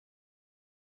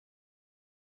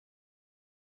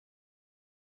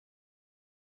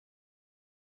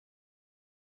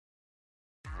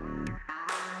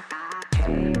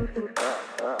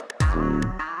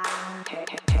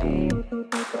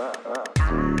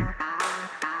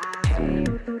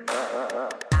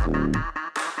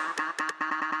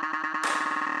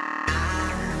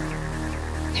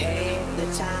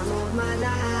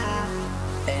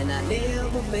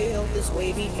felt this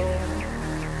way before,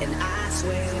 and I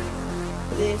swear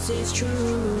this is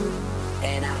true,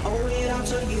 and I owe it all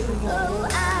to you. Oh,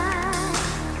 I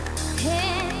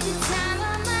had the time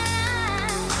of my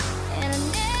life, and I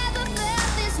never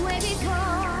felt this way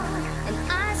before, and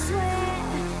I swear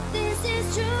this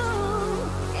is true,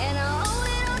 and I owe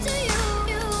it all to you.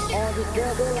 All these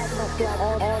girls, they like my swagger.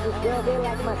 All these girls, they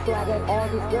like my swagger. All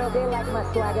these girls, they like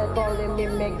my swagger. Calling me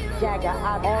Mick Jagger.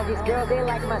 All these girls, they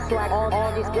like my swagger.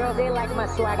 All these girls, they like my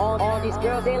swagger. All these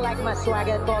girls, they like my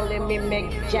swagger. Calling me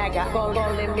Mick Jagger.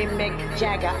 Calling me Mick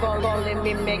Jagger. Calling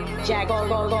me Mick Jagger.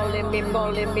 Calling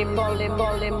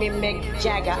me Mick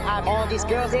Jagger. All these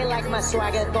girls, they like my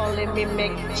swagger. Calling me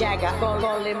Mick Jagger.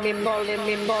 Calling me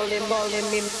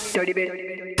dirty bit.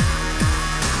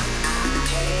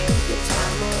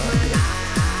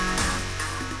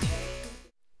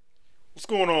 What's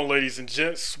going on, ladies and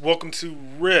gents? Welcome to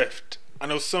Rift. I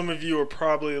know some of you are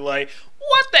probably like,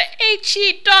 what the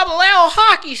H-E-double-L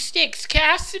hockey sticks,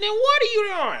 Caston, and what are you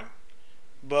doing?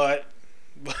 But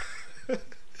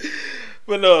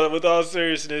no, with all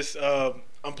seriousness,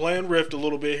 I'm playing Rift a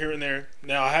little bit here and there.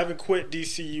 Now, I haven't quit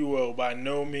DCUO. By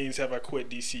no means have I quit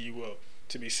DCUO,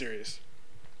 to be serious.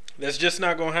 That's just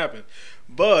not going to happen.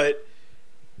 But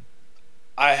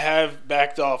I have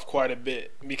backed off quite a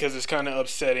bit because it's kind of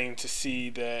upsetting to see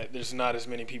that there's not as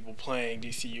many people playing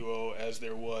DCUO as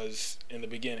there was in the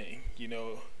beginning, you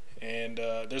know. And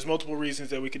there's multiple reasons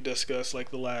that we could discuss,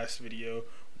 like the last video,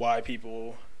 why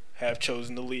people have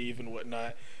chosen to leave and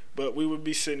whatnot. But we would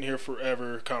be sitting here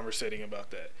forever conversating about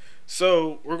that.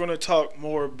 So we're going to talk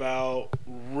more about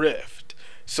Rift.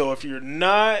 So if you're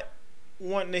not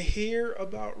wanting to hear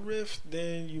about Rift,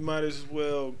 then you might as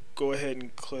well go ahead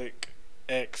and click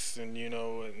X and, you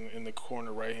know, in the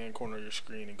corner, right hand corner of your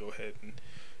screen, and go ahead and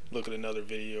look at another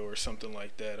video or something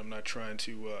like that. I'm not trying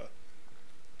to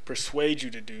persuade you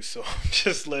to do so. I'm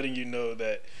just letting you know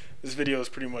that this video is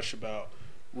pretty much about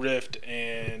Rift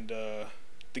and the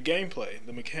gameplay,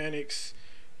 the mechanics,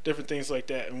 different things like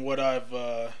that, and what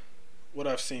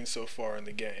I've seen so far in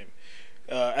the game.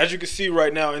 As you can see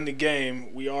right now in the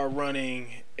game, we are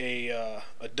running a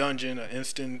dungeon, an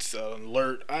instance, an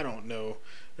alert. I don't know.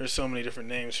 There's so many different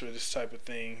names for this type of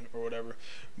thing or whatever.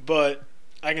 But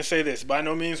I can say this: by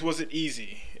no means was it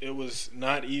easy. It was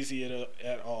not easy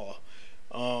at all.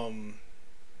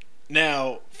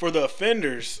 Now, for the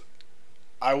offenders,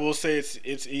 I will say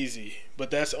it's easy,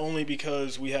 but that's only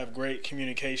because we have great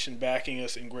communication backing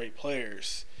us and great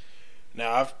players.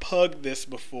 Now, I've pugged this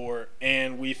before,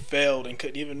 and we failed and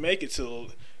couldn't even make it to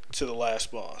the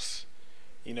last boss.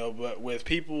 You know, but with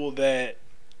people that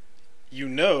you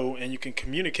know and you can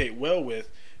communicate well with,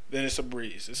 then it's a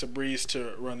breeze. It's a breeze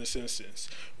to run this instance.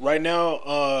 Right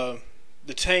now,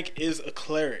 the tank is a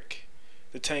cleric.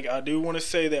 The tank, I do want to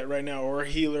say that right now, or a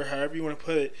healer, however you want to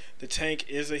put it, the tank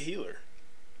is a healer.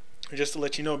 Just to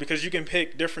let you know, because you can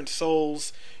pick different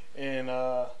souls and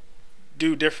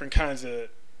do different kinds of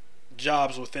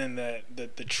jobs within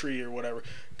the tree or whatever.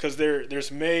 Because there's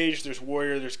mage, there's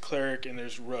warrior, there's cleric, and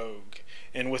there's rogue.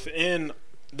 And within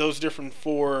those different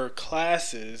four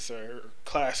classes or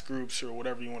class groups or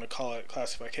whatever you want to call it,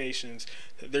 classifications,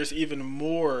 there's even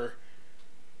more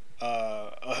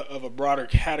of a broader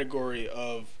category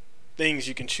of things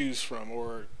you can choose from,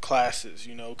 or classes,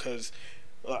 you know, because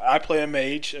I play a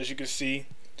mage, as you can see,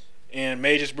 and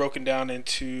mage is broken down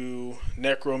into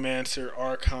necromancer,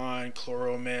 archon,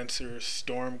 chloromancer,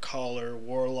 stormcaller,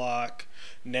 warlock,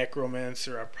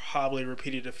 necromancer. I probably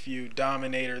repeated a few,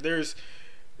 dominator. There's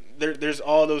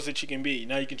all those that you can be.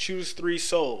 Now you can choose 3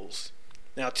 souls.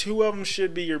 Now 2 of them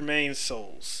should be your main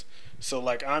souls. So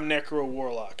like I'm necro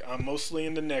warlock. I'm mostly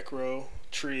in the necro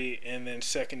tree, and then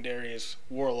secondary is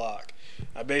warlock.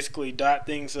 I basically dot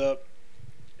things up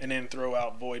and then throw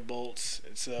out void bolts.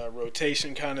 It's a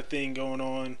rotation kind of thing going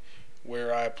on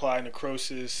where I apply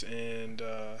necrosis, and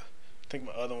I think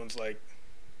my other one's like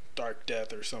dark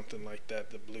death or something like that,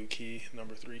 the blue key,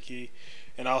 number 3 key.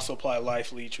 And I also apply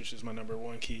life leech, which is my number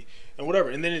 1 key, and whatever.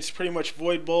 And then it's pretty much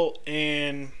void bolt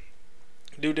and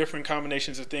do different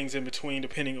combinations of things in between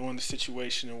depending on the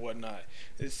situation and whatnot.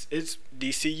 It's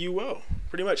DCUO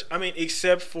pretty much. I mean,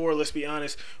 except for, let's be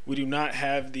honest, we do not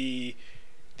have the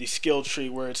skill tree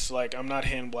where it's like I'm not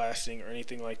hand blasting or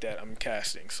anything like that. I'm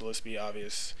casting. So let's be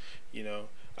obvious, you know.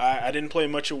 I didn't play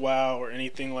much of WoW or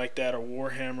anything like that, or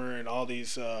Warhammer and all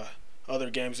these other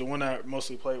games. The one I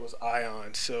mostly played was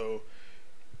Ion, so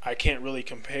I can't really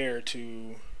compare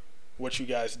to what you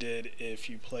guys did if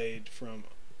you played from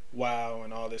WoW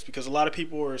and all this, because a lot of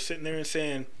people were sitting there and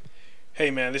saying,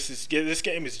 hey man, this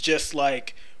game is just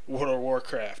like World of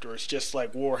Warcraft, or it's just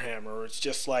like Warhammer, or it's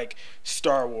just like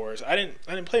Star Wars. I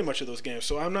didn't play much of those games,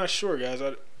 so I'm not sure, guys.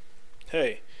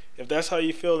 Hey, if that's how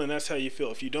you feel, then that's how you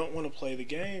feel. If you don't want to play the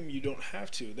game, you don't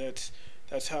have to. That's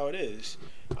how it is.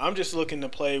 I'm just looking to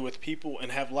play with people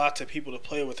and have lots of people to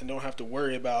play with, and don't have to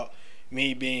worry about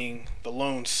me being the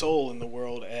lone soul in the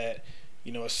world at,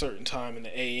 you know, a certain time in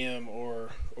the AM or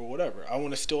whatever. I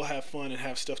want to still have fun and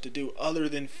have stuff to do other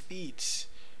than feats.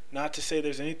 Not to say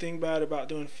there's anything bad about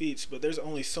doing feats, but there's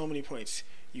only so many points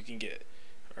you can get.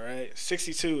 Alright,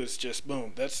 62 is just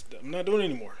boom. I'm not doing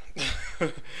anymore.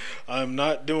 I'm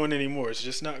not doing anymore. It's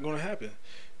just not going to happen.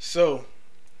 So,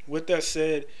 with that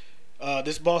said,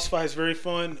 this boss fight is very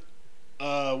fun.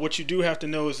 What you do have to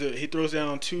know is that he throws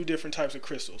down 2 different types of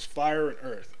crystals, fire and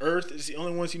earth. Earth is the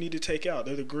only ones you need to take out.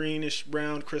 They're the greenish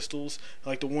brown crystals,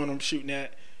 like the one I'm shooting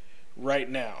at right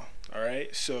now.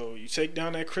 Alright, so you take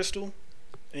down that crystal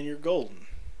and you're golden.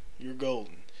 You're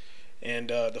golden. And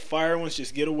the fire ones,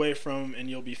 just get away from and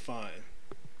you'll be fine.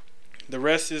 The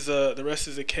rest is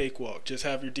a cakewalk. Just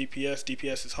have your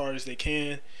DPS as hard as they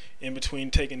can. In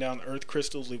between taking down the earth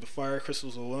crystals, leave the fire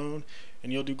crystals alone,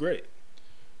 and you'll do great.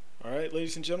 Alright,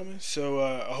 ladies and gentlemen, so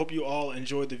I hope you all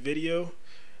enjoyed the video.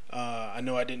 I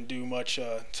know I didn't do much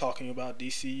talking about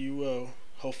DCUO.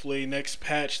 Hopefully next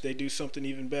patch they do something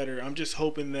even better. I'm just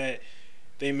hoping that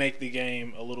they make the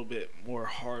game a little bit more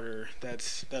harder.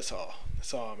 That's all.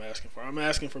 That's all I'm asking for. I'm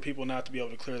asking for people not to be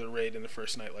able to clear the raid in the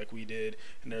first night like we did,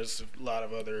 and there's a lot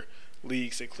of other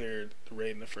leagues that cleared the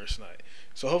raid in the first night.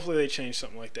 So hopefully they change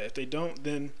something like that. If they don't,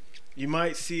 then you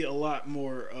might see a lot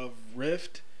more of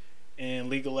Rift and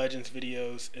League of Legends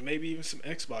videos, and maybe even some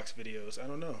Xbox videos. I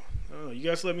don't know. You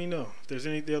guys let me know. If there's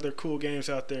any other cool games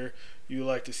out there you would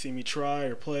like to see me try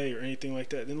or play or anything like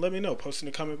that, then let me know. Post in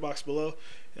the comment box below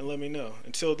and let me know.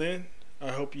 Until then,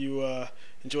 I hope you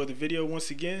enjoyed the video once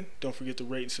again. Don't forget to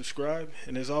rate and subscribe.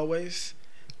 And as always,